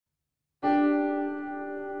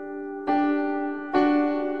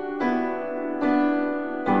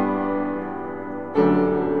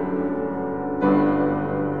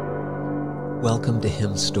Welcome to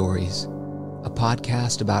Hymn Stories, a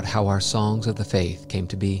podcast about how our songs of the faith came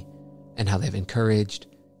to be and how they've encouraged,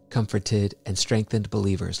 comforted, and strengthened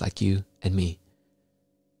believers like you and me.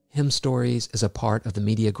 Hymn Stories is a part of the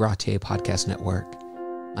Media Gratiae podcast network.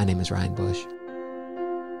 My name is Ryan Bush.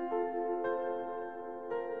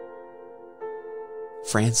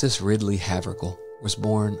 Frances Ridley Havergal was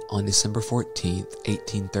born on December 14th,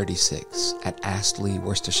 1836 at Astley,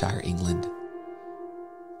 Worcestershire, England.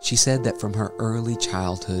 She said that from her early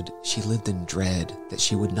childhood, she lived in dread that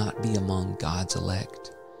she would not be among God's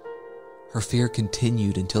elect. Her fear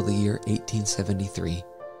continued until the year 1873.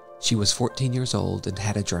 She was 14 years old and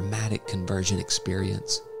had a dramatic conversion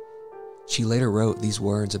experience. She later wrote these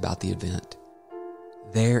words about the event.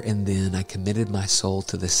 "There and then I committed my soul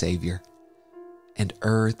to the Savior, and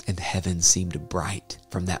earth and heaven seemed bright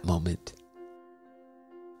from that moment."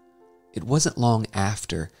 It wasn't long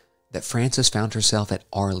after that Frances found herself at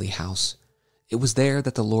Arley House. It was there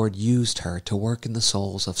that the Lord used her to work in the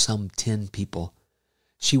souls of some 10 people.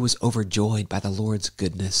 She was overjoyed by the Lord's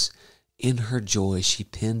goodness. In her joy, she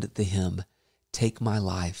penned the hymn, "Take my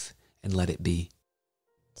life and let it be."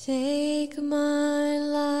 Take my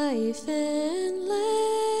life and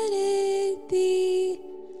let it be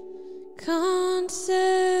consecrated,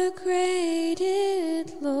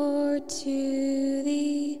 Lord, to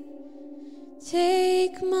Thee.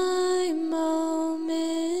 Take my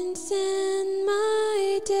moments and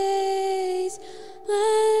my days,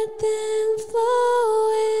 let them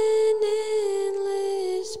flow in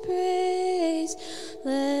endless praise,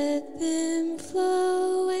 let them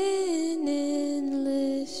flow in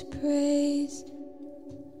endless praise.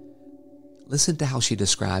 Listen to how she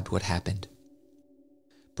described what happened.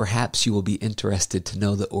 Perhaps you will be interested to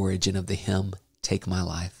know the origin of the hymn, "Take My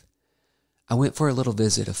Life." I went for a little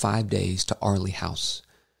visit of 5 days to Arley House.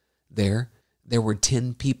 There were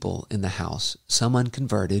 10 people in the house, some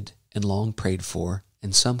unconverted and long prayed for,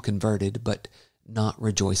 and some converted but not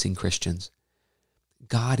rejoicing Christians.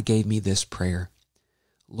 God gave me this prayer,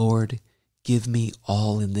 "Lord, give me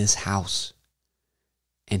all in this house."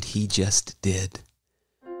 And He just did.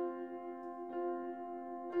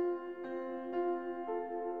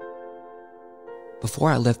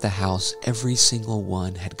 Before I left the house, every single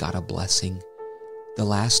one had got a blessing. The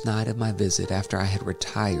last night of my visit, after I had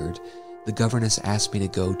retired, the governess asked me to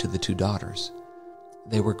go to the 2 daughters.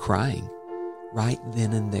 They were crying. Right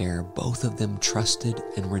then and there, both of them trusted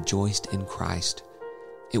and rejoiced in Christ.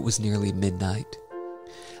 It was nearly midnight.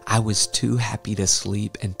 I was too happy to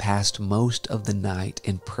sleep and passed most of the night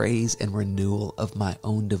in praise and renewal of my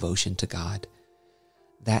own devotion to God.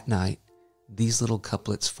 That night, these little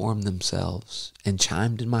couplets formed themselves and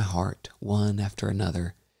chimed in my heart one after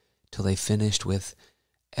another till they finished with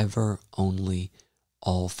 "Ever only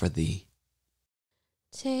all for Thee."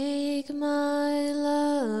 Take my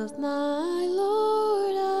love, my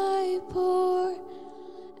Lord, I pour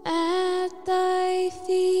at Thy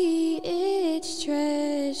feet its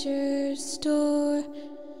treasures store.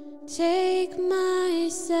 Take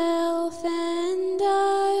myself and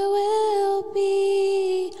I will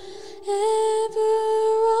be ever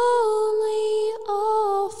only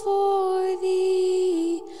all for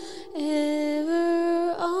Thee,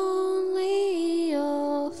 ever only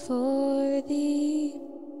all for Thee.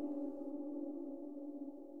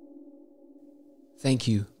 Thank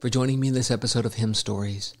you for joining me in this episode of Hymn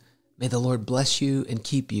Stories. May the Lord bless you and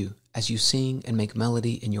keep you as you sing and make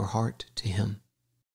melody in your heart to Him.